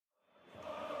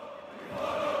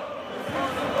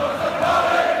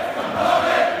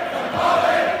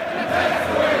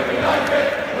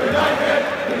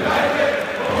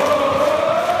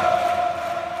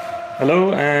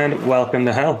welcome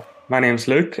to Hell. My name's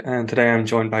Luke, and today I'm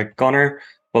joined by Gunnar.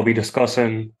 We'll be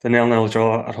discussing the 0-0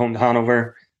 draw at home to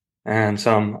Hannover and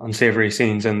some unsavoury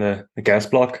scenes in the guest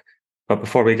block. But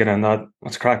before we get in that,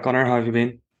 what's crack, Gunnar? How have you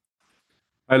been?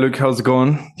 Hi Luke, how's it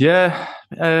going? Yeah,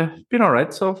 been all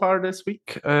right so far this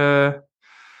week. I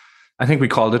think we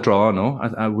called it draw. No,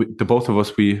 the both of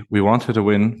us we wanted to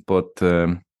win, but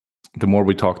the more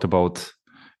we talked about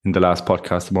in the last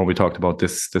podcast, the more we talked about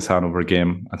this Hannover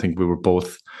game, I think we were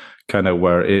both kind of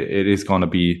where it is going to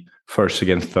be first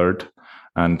against third,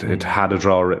 and it had a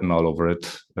draw written all over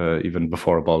it even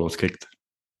before a ball was kicked.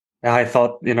 Yeah, I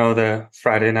thought, the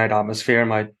Friday night atmosphere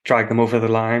might drag them over the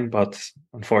line, but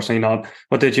unfortunately not.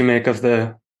 What did you make of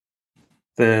the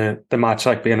match,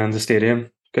 like being in the stadium?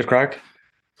 Good crack?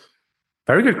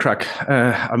 Very good crack.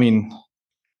 I mean,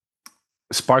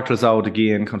 sparklers out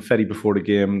again, confetti before the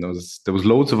game. There was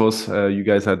loads of us. You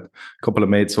guys had a couple of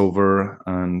mates over,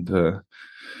 and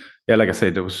like I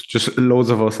said, there was just loads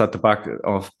of us at the back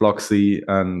of Block C,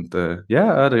 and I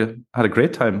had a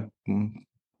great time.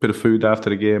 Bit of food after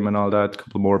the game and all that, a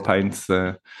couple more pints.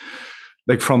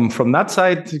 Like from that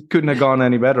side, it couldn't have gone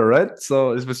any better, right?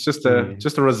 So it was just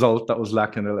a result that was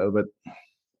lacking a little bit.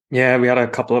 Yeah, we had a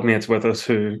couple of mates with us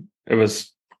who it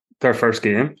was their first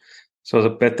game, so I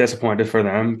was a bit disappointed for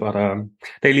them. But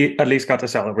they at least got to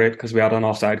celebrate because we had an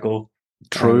offside goal.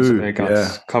 True, so they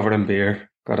got covered in beer.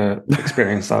 Got to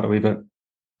experience that a wee bit.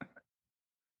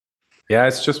 Yeah,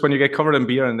 it's just when you get covered in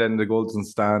beer and then the goal doesn't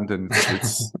stand, and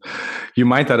it's you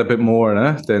mind that a bit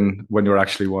more than when you're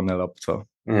actually 1-0 up. So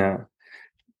yeah.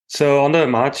 So on the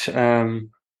match,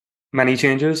 many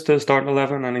changes to starting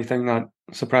 11. Anything that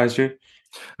surprised you?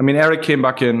 I mean, Eric came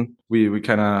back in. We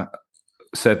kind of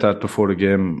said that before the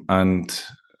game, and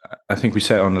I think we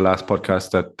said on the last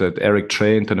podcast that Eric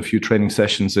trained in a few training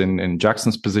sessions in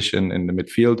Jackson's position in the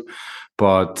midfield,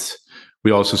 but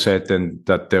we also said then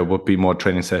that there would be more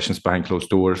training sessions behind closed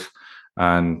doors,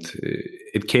 and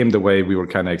it came the way we were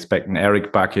kind of expecting.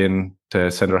 Eric back in to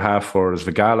centre half for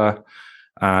Svegala,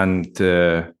 and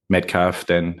Metcalf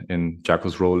then in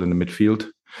Jacko's role in the midfield.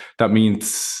 That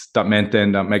meant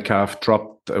then that Metcalf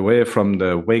dropped away from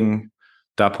the wing,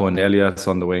 Dapo and Elias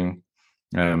on the wing.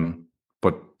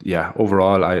 But yeah,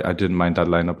 overall, I didn't mind that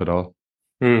lineup at all.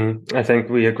 I think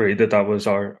we agreed that was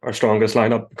our strongest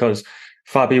lineup, because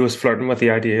Fabi was flirting with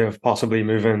the idea of possibly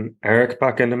moving Eric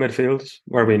back into midfield,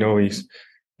 where we know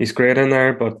he's great in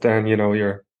there, but then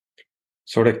you're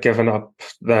sort of giving up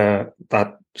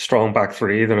that strong back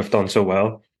three that have done so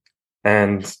well,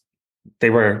 and they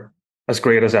were as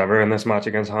great as ever in this match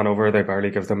against Hannover. They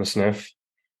barely give them a sniff.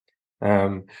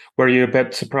 Were you a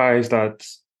bit surprised at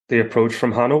the approach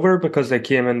from Hannover, because they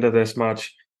came into this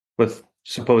match with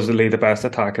supposedly the best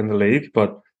attack in the league,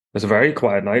 but it was a very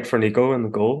quiet night for Nico in the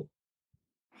goal?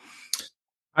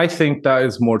 I think that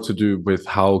is more to do with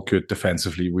how good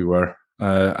defensively we were.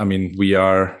 I mean, we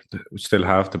still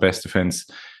have the best defense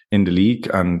in the league,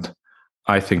 and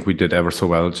I think we did ever so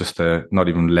well just to not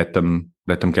even let them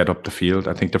get up the field.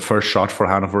 I think the first shot for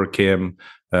Hannover came,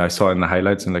 I saw in the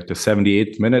highlights, in like the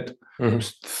 78th minute. Mm-hmm.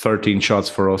 13 shots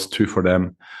for us, 2 for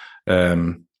them.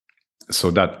 So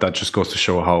that just goes to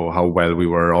show how well we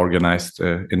were organized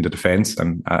in the defense,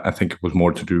 and I think it was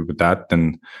more to do with that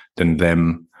than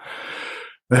them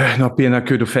not being that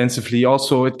good offensively.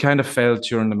 Also, it kind of felt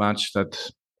during the match that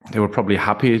they were probably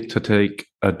happy to take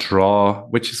a draw,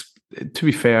 which is, to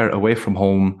be fair, away from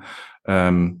home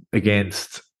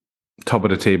against top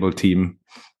of the table team.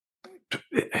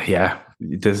 Yeah,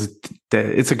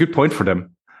 it's a good point for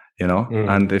them,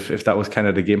 And if that was kind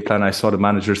of the game plan, I saw the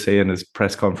manager say in his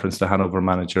press conference, the Hannover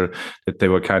manager, that they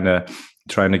were kind of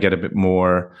trying to get a bit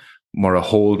more a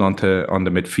hold on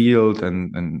the midfield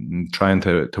and trying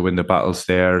to win the battles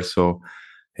there. So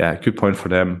yeah, good point for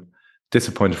them.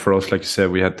 Disappointed for us, like you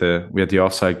said, we had the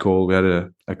offside goal. We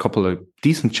had a couple of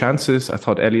decent chances. I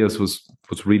thought Elias was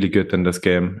really good in this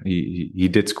game. He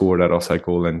did score that offside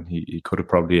goal, and he could have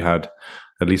probably had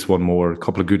at least one more. A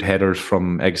couple of good headers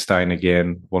from Eggstein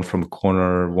again, one from a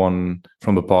corner, one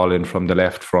from a ball in from the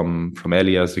left from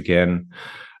Elias again.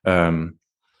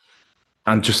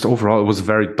 And just overall, it was a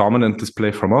very dominant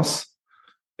display from us.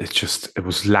 It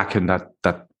was lacking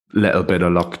that little bit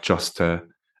of luck just to.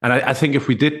 And I think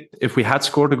if we had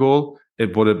scored a goal,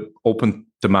 it would have opened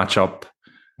the match up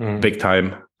big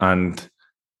time. And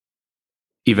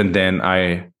even then,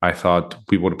 I thought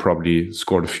we would have probably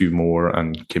scored a few more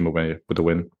and came away with a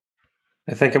win.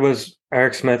 I think it was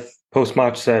Eric Smith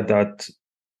post-match said that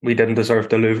we didn't deserve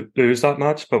to lose that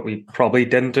match, but we probably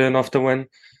didn't do enough to win.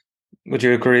 Would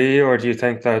you agree, or do you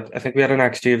think that? I think we had an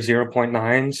XG of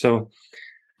 0.9, so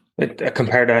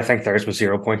compared to, I think theirs was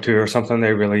 0.2 or something.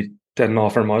 They really didn't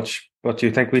offer much. But do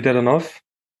you think we did enough?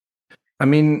 I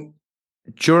mean,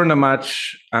 during the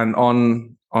match and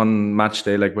on match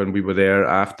day, like when we were there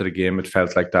after the game, it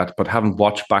felt like that. But having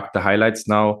watched back the highlights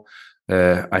now,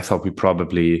 I thought we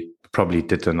probably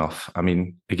did enough. I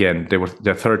mean, again,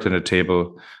 they're third in the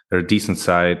table, they're a decent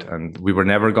side, and we were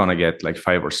never gonna get like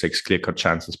 5 or 6 clear cut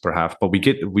chances per half. But we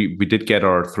did get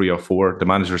our 3 or 4. The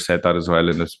manager said that as well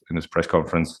in his press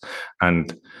conference,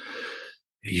 and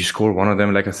you score one of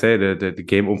them, like I said, the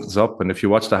game opens up. And if you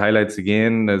watch the highlights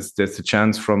again, there's a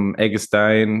chance from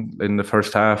Eggestein in the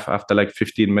first half after like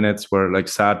 15 minutes where like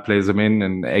Sad plays him in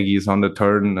and Eggy's on the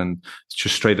turn and it's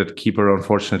just straight at the keeper,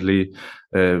 unfortunately.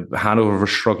 Hannover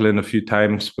was struggling a few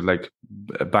times with like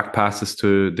back passes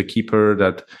to the keeper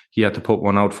that he had to put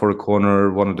one out for a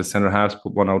corner. One of the centre halves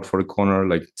put one out for a corner.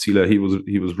 Like Sila, he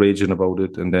was raging about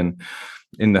it. And then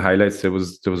in the highlights, there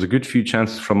was a good few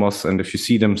chances from us, and if you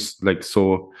see them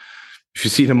if you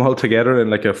see them all together in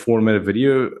like a 4-minute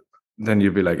video, then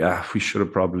you'd be like, we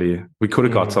could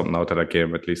have got something out of that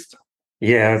game at least.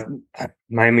 Yeah,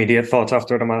 my immediate thoughts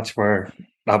after the match were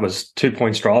that was 2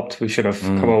 points dropped. We should have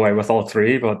come away with all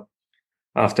 3, but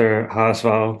after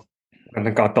Haasval and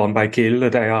it got done by Kiel the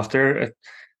day after, it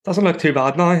doesn't look too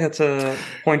bad now. It's a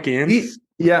point gain.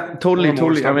 Yeah, totally.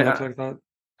 I mean, like that.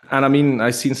 And I mean,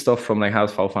 I've seen stuff from like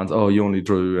House fans. Oh, you only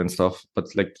drew and stuff,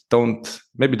 but like, don't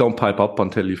pipe up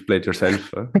until you've played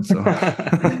yourself. So.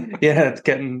 Yeah, it's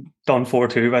getting done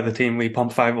 4-2 by the team we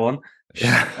pumped 5-1.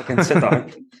 Yeah, I can sit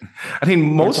down. I think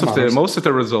most of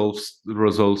the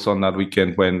results on that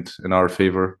weekend went in our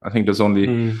favor. I think there's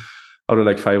only out of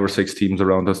like 5 or 6 teams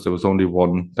around us, there was only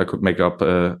one that could make up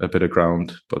a bit of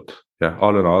ground. But yeah,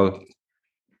 all in all,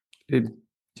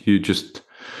 you just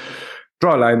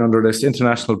draw a line under this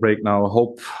international break now.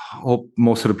 Hope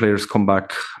most of the players come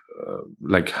back.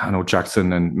 Like I know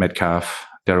Jackson and Metcalf,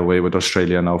 they're away with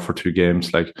Australia now for 2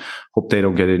 games. Like hope they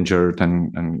don't get injured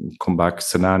and come back.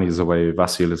 Sanani is away.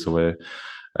 Vasil is away.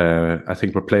 I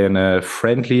think we're playing a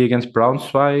friendly against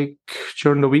Braunschweig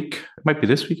during the week. It might be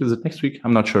this week. Is it next week?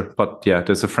 I'm not sure. But yeah,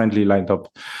 there's a friendly lined up.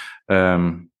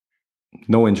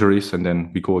 No injuries. And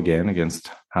then we go again against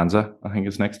Hansa, I think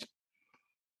is next.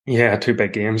 Yeah, 2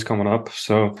 big games coming up.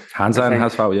 So Hansa and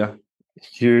Hasval, yeah.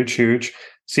 Huge.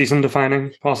 Season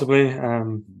defining, possibly.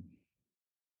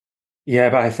 Yeah,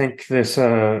 but I think this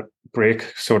break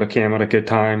sort of came at a good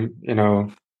time. You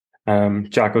know,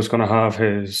 Jacko's going to have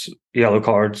his yellow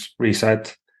cards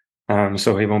reset,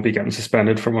 so he won't be getting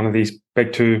suspended for one of these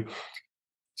big 2.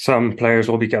 Some players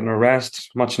will be getting a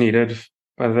rest, much needed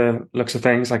by the looks of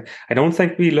things. Like, I don't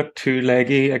think we looked too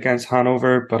leggy against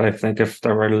Hannover, but I think if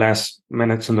there were less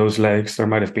minutes in those legs, there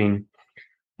might have been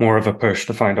more of a push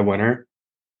to find a winner.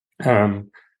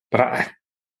 But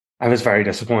I was very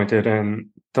disappointed in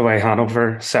the way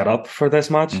Hannover set up for this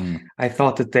match. I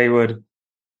thought that they would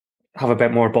have a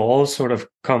bit more balls, sort of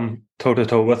come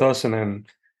toe-to-toe with us. And then,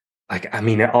 like, I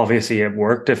mean, obviously it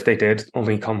worked if they did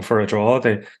only come for a draw.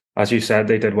 They, as you said,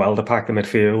 they did well to pack the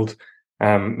midfield,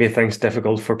 made things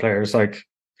difficult for players like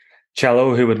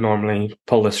Cello, who would normally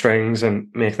pull the strings and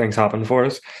make things happen for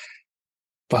us.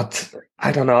 But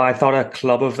I don't know, I thought a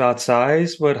club of that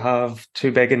size would have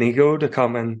too big an ego to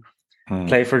come and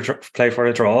play for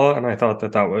a draw, and I thought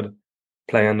that would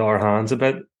play into our hands a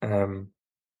bit.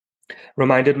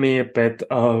 Reminded me a bit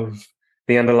of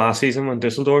the end of last season when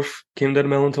Dusseldorf came to the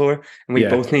Millerntor and we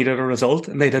both needed a result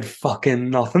and they did fucking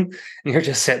nothing. And you're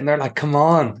just sitting there like, come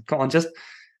on, just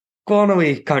go on a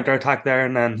wee counter-attack there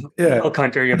and then I'll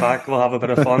counter you back. We'll have a bit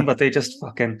of fun. But they just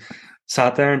fucking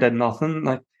sat there and did nothing.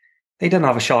 Like, they didn't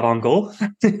have a shot on goal.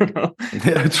 You know?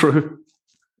 Yeah, true.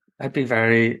 I'd be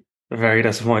very, very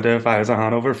disappointed if I was a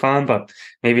Hannover fan, but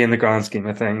maybe in the grand scheme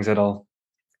of things, it'll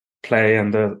play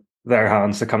into their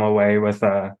hands to come away with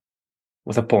a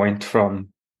point from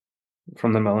the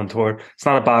Millerntor. It's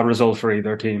not a bad result for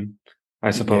either team,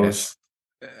 I suppose.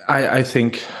 Yes. I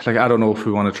think, like, I don't know if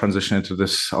we want to transition into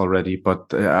this already,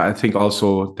 but I think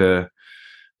also the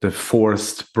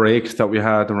forced break that we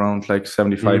had around like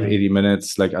 75, 80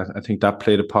 minutes, like I think that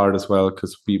played a part as well,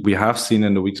 because we have seen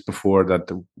in the weeks before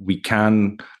that we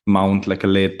can mount like a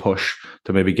late push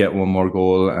to maybe get one more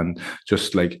goal and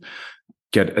just like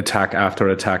get attack after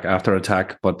attack after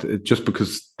attack. But just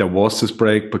because there was this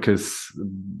break, because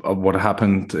of what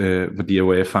happened with the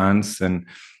away fans, and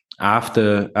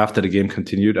after the game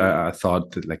continued, I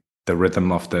thought that like the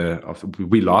rhythm of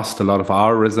we lost a lot of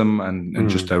our rhythm and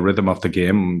just the rhythm of the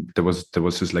game. There was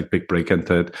this like big break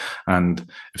into it, and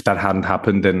if that hadn't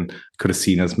happened, then could have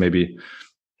seen us maybe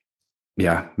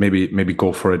yeah, maybe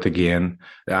go for it again.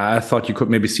 I thought you could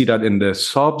maybe see that in the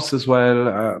subs as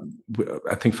well.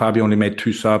 I think Fabio only made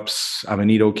 2 subs.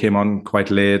 Avenido came on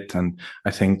quite late, and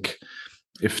I think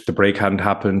if the break hadn't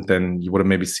happened, then you would have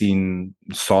maybe seen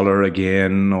Soler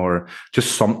again or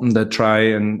just something to try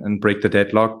and break the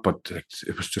deadlock. But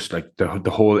it was just like the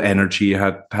whole energy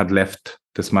had left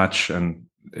this match, and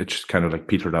it just kind of like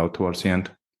petered out towards the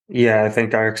end. Yeah, I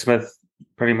think Eric Smith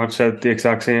pretty much said the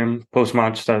exact same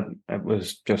post-match, that it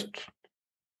was just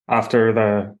after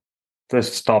the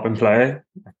stop and play,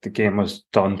 the game was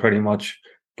done pretty much.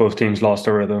 Both teams lost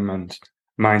their rhythm and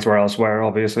minds were elsewhere,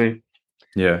 obviously.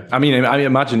 Yeah, I mean, I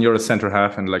imagine you're a center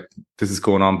half, and like this is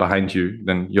going on behind you.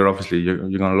 Then you're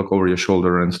gonna look over your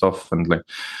shoulder and stuff, and like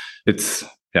it's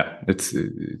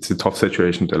it's a tough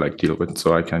situation to like deal with.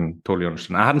 So I can totally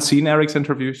understand. I hadn't seen Eric's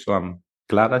interview, so I'm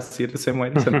glad I see it the same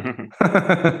way as him.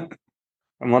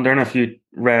 I'm wondering if you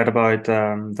read about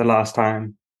the last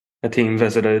time a team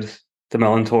visited the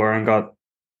Millerntor and got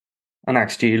an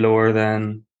XG lower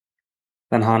than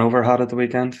Hannover had at the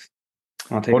weekend.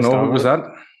 I'll take Oh a no, stab who at was it. that?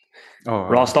 Oh,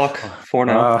 Rostock,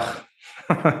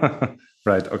 4-0.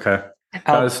 right. Okay.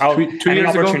 That was two Any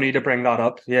years opportunity ago. to bring that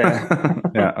up, yeah.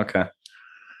 Yeah. Okay.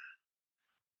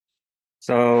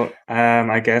 So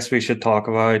I guess we should talk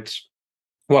about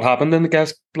what happened in the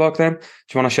guest block then. Do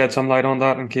you want to shed some light on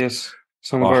that in case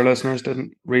some of our Oh, listeners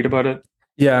didn't read about it?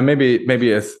 yeah.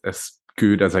 Maybe as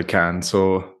good as I can.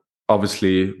 So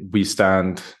obviously we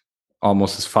stand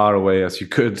almost as far away as you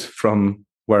could from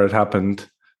where it happened,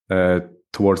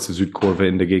 towards the Südkurve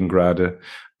in the Gegengrade.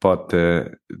 But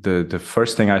the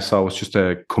first thing I saw was just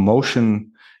a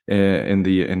commotion in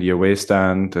the away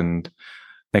stand, and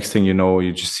next thing you know,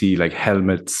 you just see like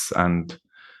helmets, and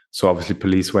so obviously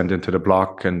police went into the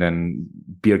block, and then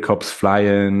beer cups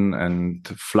flying and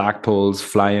flagpoles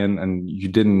flying, and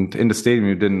in the stadium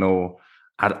you didn't know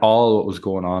at all what was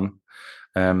going on.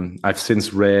 I've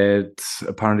since read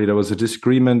apparently there was a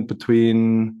disagreement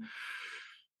between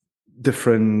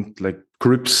different like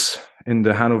groups in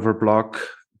the Hannover block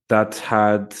that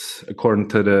had, according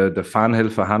to the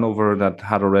Fanhilfe Hannover, that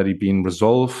had already been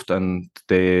resolved, and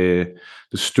the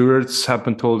stewards have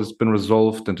been told it's been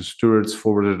resolved, and the stewards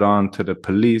forwarded on to the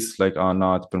police like, oh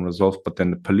no, it's been resolved. But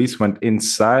then the police went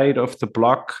inside of the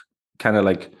block, kind of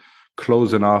like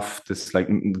closing off this, like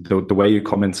the way you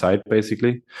come inside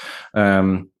basically,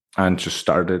 and just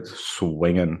started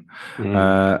swinging.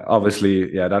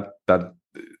 Obviously, yeah, that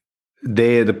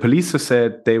the police have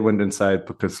said they went inside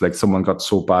because like someone got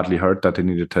so badly hurt that they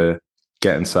needed to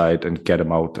get inside and get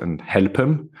him out and help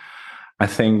him. I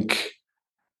think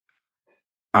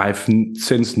I've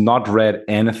since not read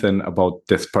anything about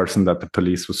this person that the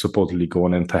police was supposedly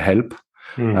going in to help.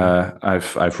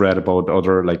 I've read about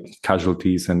other like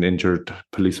casualties and injured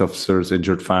police officers,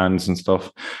 injured fans and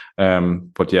stuff.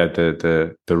 But yeah,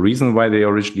 the reason why they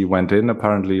originally went in,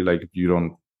 apparently, like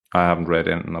I haven't read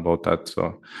anything about that.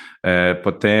 So,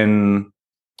 but then,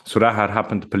 so that had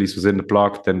happened. The police was in the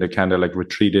block. Then they kind of like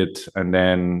retreated, and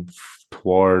then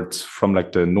from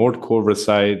like the Nordkurve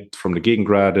side, from the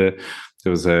Gegengrade,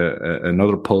 there was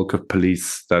another pulk of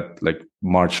police that like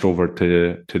marched over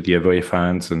to the away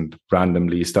fans and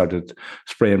randomly started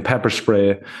spraying pepper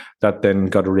spray. That then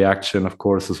got a reaction, of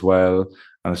course, as well.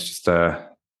 And it's just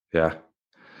yeah.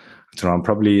 I don't know,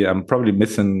 I'm probably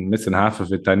missing half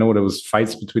of it. I know there was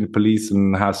fights between the police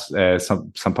and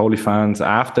some Pauli fans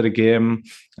after the game.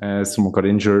 Someone got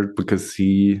injured because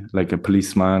a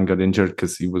policeman got injured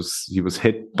because he was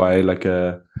hit by like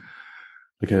a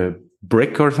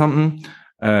brick or something.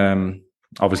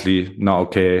 Obviously not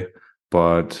okay,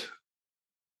 but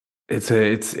it's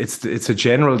a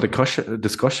general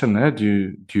discussion.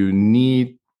 Do you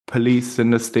need police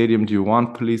in the stadium? Do you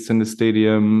want police in the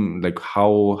stadium? Like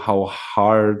how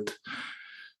hard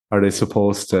are they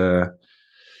supposed to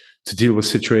deal with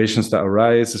situations that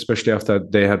arise, especially after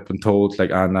they had been told like,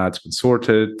 nah, it's been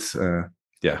sorted.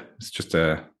 Yeah, it's just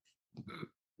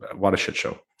what a shit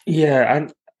show. Yeah,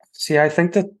 and see, I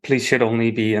think that police should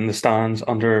only be in the stands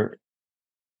under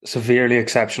severely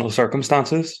exceptional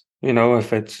circumstances.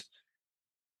 If it's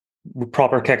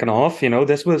proper kicking off,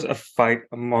 this was a fight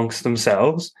amongst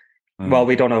themselves. Well,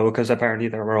 we don't know, because apparently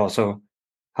there were also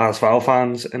HSV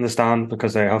fans in the stand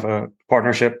because they have a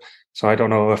partnership. So I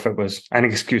don't know if it was an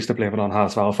excuse to blame it on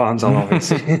HSV fans,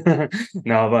 obviously.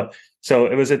 No, but so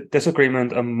it was a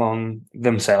disagreement among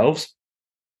themselves.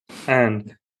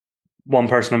 And one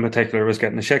person in particular was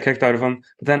getting the shit kicked out of him.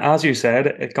 But then, as you said,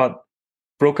 it got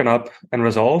broken up and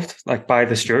resolved, like by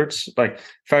the stewards. Like,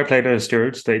 fair play to the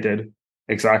stewards. They did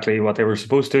exactly what they were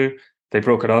supposed to. They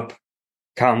broke it up.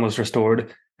 Calm was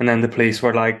restored. And then the police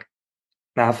were like,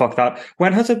 Nah, fuck that.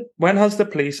 When has the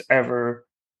police ever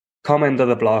come into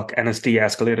the block and it's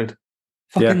de-escalated?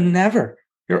 Yeah, Fucking never.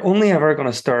 You're only ever going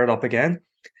to stir it up again,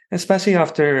 especially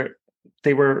after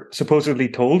they were supposedly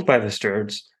told by the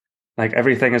stewards, like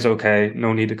everything is okay,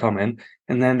 no need to come in,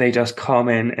 and then they just come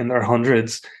in their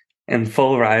hundreds in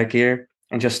full riot gear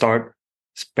and just start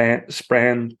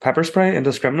spraying pepper spray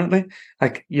indiscriminately.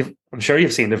 Like I'm sure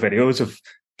you've seen the videos of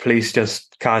police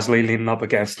just casually leaning up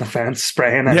against the fence,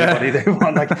 spraying anybody yeah. they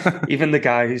want. Like even the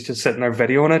guy who's just sitting there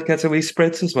videoing it gets a wee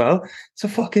spritz as well. It's a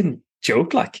fucking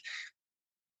joke. Like,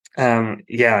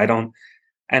 yeah, I don't.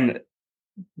 And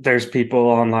there's people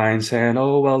online saying,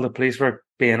 "Oh, well, the police were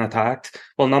being attacked."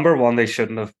 Well, number one, they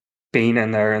shouldn't have been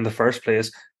in there in the first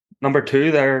place. Number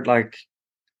two, they're like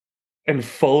in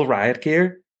full riot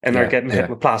gear and they're Yeah, getting hit yeah.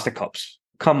 with plastic cups.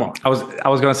 Come on. I was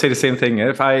going to say the same thing.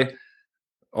 If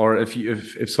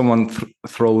someone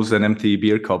throws an empty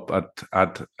beer cup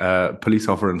at a police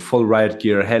officer in full riot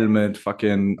gear, helmet,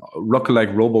 fucking looking like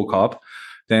RoboCop,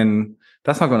 then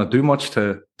that's not going to do much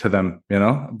to them, you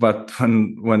know. But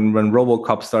when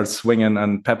RoboCop starts swinging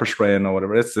and pepper spraying or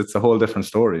whatever, it's a whole different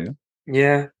story.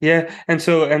 Yeah. And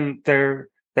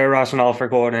their rationale for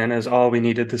going in is, oh, we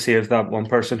needed to save that one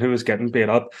person who was getting beat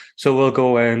up, so we'll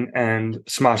go in and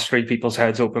smash three people's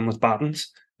heads open with batons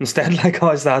instead. Like,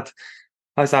 how's that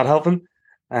helping?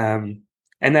 And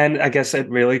then I guess it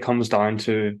really comes down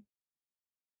to,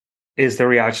 is the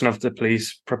reaction of the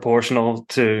police proportional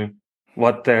to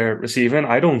what they're receiving?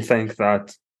 I don't think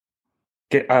that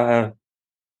a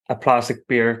plastic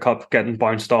beer cup getting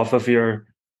bounced off of your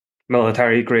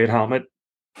military grade helmet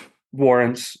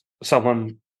warrants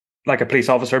someone like a police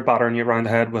officer battering you around the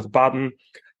head with a baton,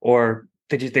 or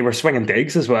they were swinging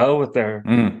digs as well with their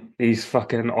these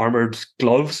fucking armored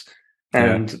gloves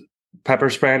and pepper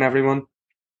spraying everyone.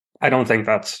 I don't think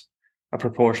that's a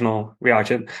proportional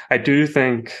reaction. I do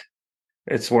think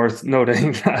it's worth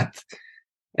noting that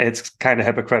it's kind of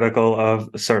hypocritical of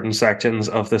certain sections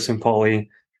of the St. Pauli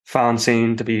fan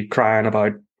scene to be crying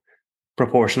about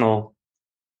proportional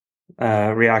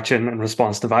reaction in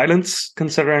response to violence,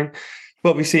 considering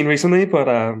what we've seen recently.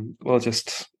 But we'll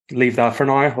just leave that for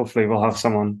now. Hopefully, we'll have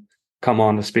someone come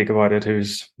on to speak about it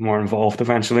who's more involved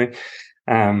eventually.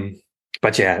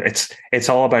 But yeah, it's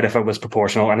all about if it was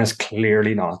proportional, and it's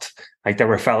clearly not. Like there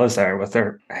were fellas there with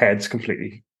their heads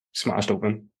completely smashed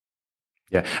open.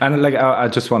 Yeah, and like I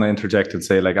just want to interject and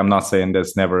say, like, I'm not saying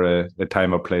there's never a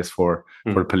time or place for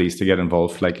police to get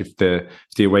involved. Like if the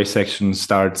away section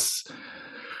starts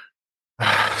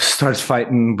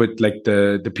fighting with like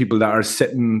the people that are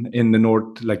sitting in the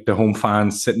north, like the home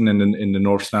fans sitting in the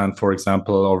north stand, for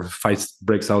example, or fights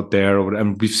breaks out there,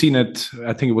 and we've seen it.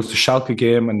 I think it was the Schalke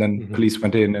game, and then police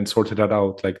went in and sorted that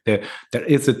out. Like there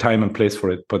is a time and place for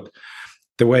it, but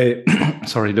the way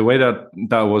the way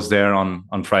that was there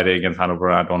on Friday against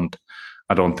Hannover, I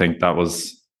don't think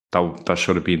that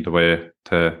should have been the way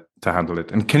to handle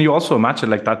it. And can you also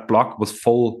imagine, like, that block was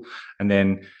full and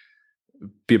then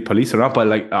be police around by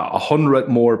like 100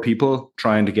 more people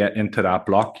trying to get into that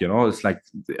block? You know, it's like,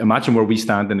 imagine where we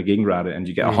stand in the Gegengrade and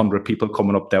you get 100 people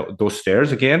coming up those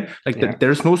stairs again. Like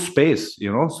there's no space,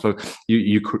 you know. So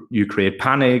you create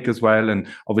panic as well, and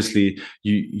obviously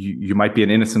you might be an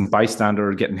innocent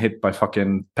bystander getting hit by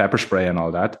fucking pepper spray and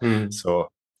all that. So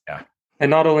yeah,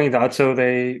 and not only that, so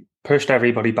they pushed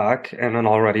everybody back in an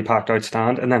already packed out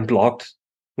stand and then blocked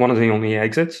one of the only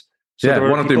exits. So yeah,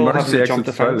 one of the emergency exits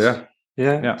as well.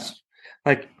 Yeah.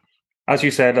 Like, as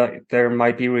you said, there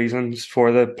might be reasons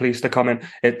for the police to come in.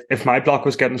 If my block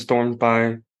was getting stormed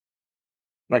by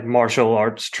like martial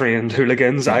arts trained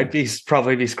hooligans, I'd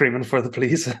probably be screaming for the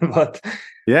police. But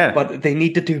they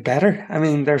need to do better. I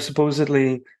mean, they're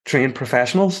supposedly trained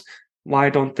professionals. Why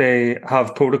don't they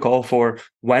have protocol for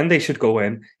when they should go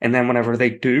in, and then whenever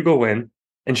they do go in,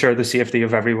 ensure the safety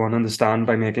of everyone in the stand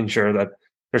by making sure that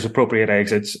there's appropriate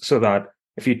exits, so that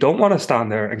if you don't want to stand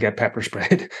there and get pepper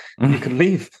sprayed, you can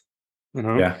leave. You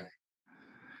know? Yeah.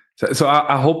 So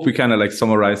I hope we kind of like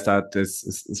summarize that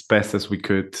as best as we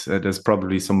could. There's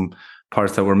probably some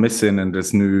parts that we're missing, and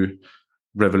there's new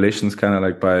revelations kind of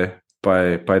like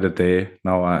by the day.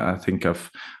 Now I think I've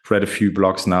read a few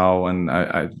blogs now, and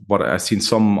I've seen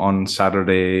some on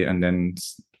Saturday, and then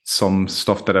some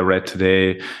stuff that I read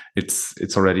today.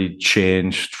 It's already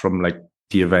changed from like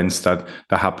the events that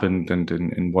happened and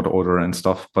in what order and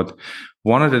stuff. But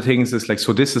one of the things is like,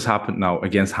 so this has happened now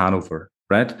against Hannover,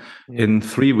 right? In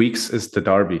 3 weeks is the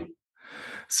derby.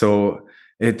 So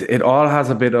it all has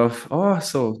a bit of,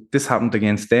 so this happened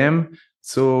against them.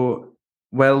 So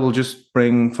we'll just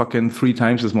bring fucking 3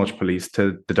 times as much police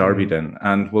to the derby then,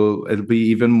 and it'll be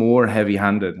even more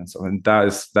heavy-handed and so. And that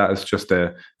is just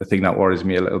the thing that worries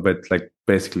me a little bit. Like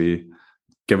basically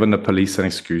giving the police an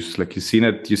excuse. Like you've seen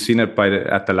it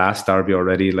at the last derby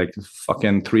already, like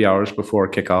fucking 3 hours before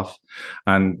kickoff,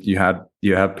 and you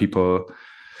had people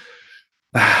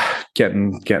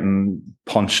getting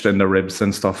punched in the ribs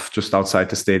and stuff just outside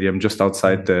the stadium, just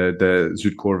outside the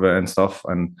Südkurve and stuff.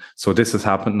 And so this has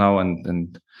happened now,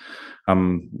 and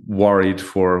I'm worried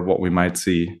for what we might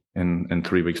see in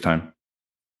 3 weeks' time.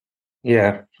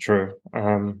 Yeah, true.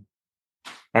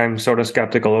 I'm sort of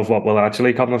skeptical of what will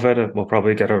actually come of it. We'll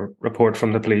probably get a report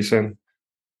from the police in,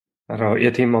 I don't know,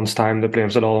 18 months' time that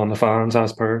blames it all on the fans,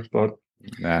 as per. But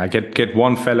get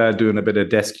one fella doing a bit of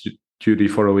desk duty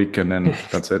for a week, and then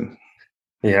that's it.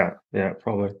 Yeah,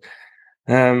 probably.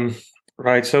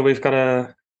 Right, so we've got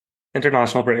a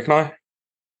international break now.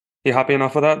 You happy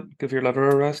enough with that? Give your liver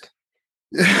a rest?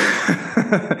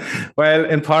 Well,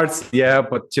 in parts, yeah,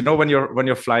 but when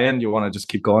you're flying, you want to just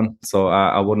keep going. So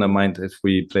I wouldn't have minded if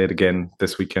we played again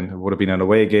this weekend. It would have been an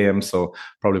away game, so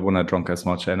probably wouldn't have drunk as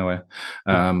much anyway.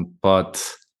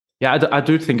 But yeah, I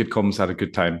do think it comes at a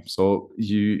good time. So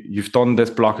you've done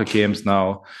this block of games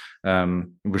now.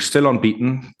 We're still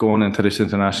unbeaten going into this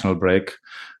international break.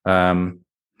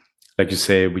 Like you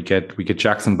say, we get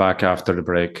Jackson back after the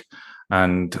break,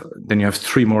 and then you have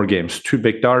 3 more games, 2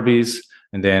 big derbies,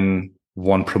 and then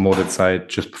 1 promoted side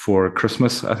just before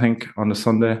Christmas, I think, on the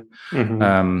Sunday.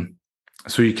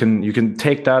 So you can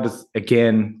take that as,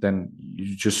 again, then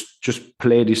you just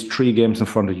play these 3 games in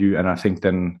front of you, and I think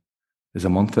then there's a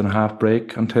month and a half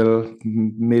break until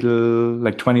middle,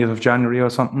 like 20th of January or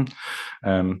something.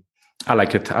 I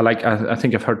like it. I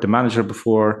think I've heard the manager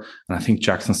before, and I think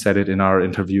Jackson said it in our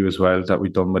interview as well that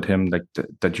we've done with him, like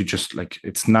that you just like,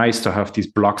 it's nice to have these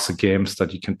blocks of games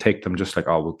that you can take them just like,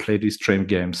 oh, we'll play these trim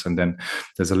games and then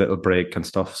there's a little break and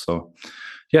stuff. So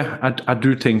yeah, I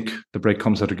do think the break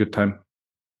comes at a good time.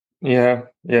 Yeah,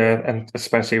 and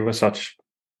especially with such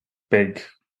big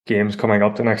games coming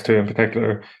up, the next 2 in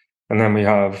particular, and then we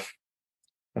have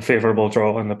a favourable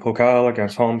draw in the Pokal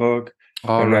against Hamburg,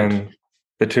 and right. then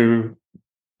the 2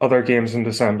 other games in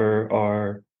December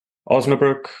are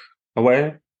Osnabrück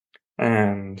away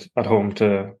and at home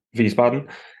to Wiesbaden.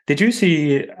 Did you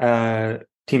see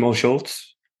Timo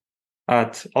Schultz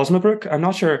at Osnabrück? I'm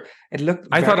not sure. It looked.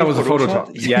 I thought that was a Photoshop.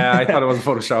 Yeah, I thought it was a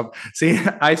Photoshop. See,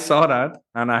 I saw that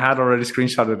and I had already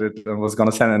screenshotted it and was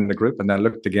going to send it in the group, and then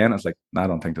looked again. I was like, no, I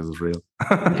don't think this is real.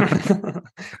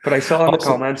 But I saw in the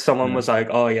comments someone was like,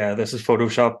 "Oh yeah, this is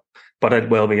Photoshop, but it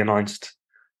will be announced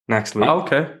next week."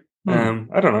 Okay.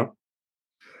 I don't know.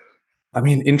 I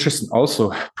mean, interesting.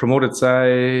 Also, promoted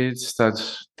sides that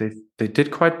they did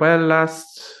quite well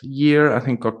last year. I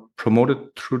think got promoted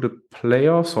through the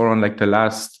playoffs or on like the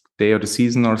last day of the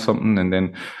season or something. And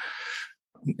then,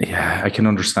 yeah, I can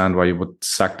understand why you would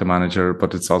sack the manager,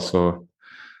 but it's also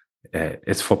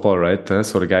it's football, right?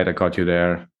 So the guy that got you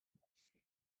there.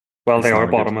 Well, they are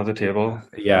bottom of the table.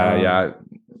 Yeah,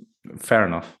 fair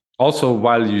enough. Also,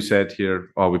 while you said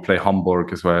here, we play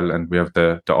Hamburg as well, and we have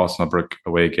the Osnabrück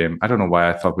away game. I don't know why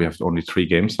I thought we have only 3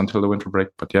 games until the winter break,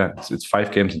 but yeah, it's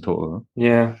 5 games in total.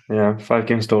 Huh? Yeah, 5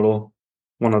 games total.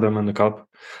 1 of them in the cup.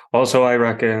 Also, I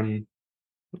reckon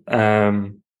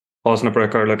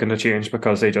Osnabrück are looking to change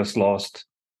because they just lost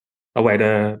away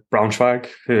to Braunschweig,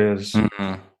 who is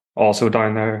also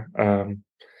down there.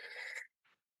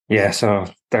 Yeah, so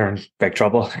they're in big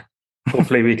trouble.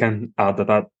 Hopefully we can add to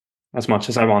that. As much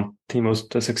as I want Timo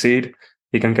to succeed,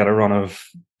 he can get a run of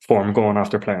form going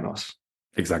after playing us.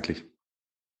 Exactly.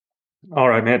 All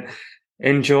right, mate.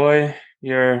 Enjoy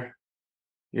your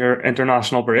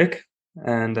international break.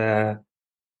 And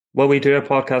will we do a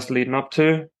podcast leading up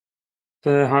to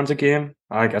the Hansa game?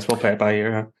 I guess we'll play it by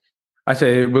ear. Huh? I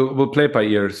say we'll play it by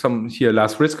ear. Some here,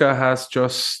 Lars Ritzka has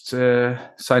just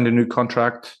signed a new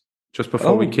contract just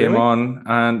before we came on,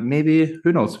 and maybe,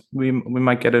 who knows, we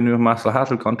might get a new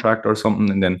Maslahatl contract or something,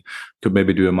 and then could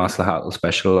maybe do a Maslahatl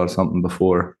special or something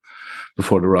before the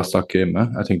Rostock game.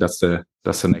 I think that's the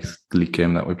next league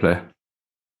game that we play.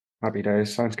 Happy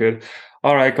days. Sounds good.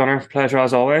 All right, Gunnar, pleasure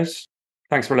as always.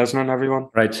 Thanks for listening, everyone.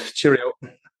 Right, cheerio.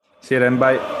 See you then.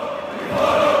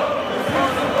 Bye.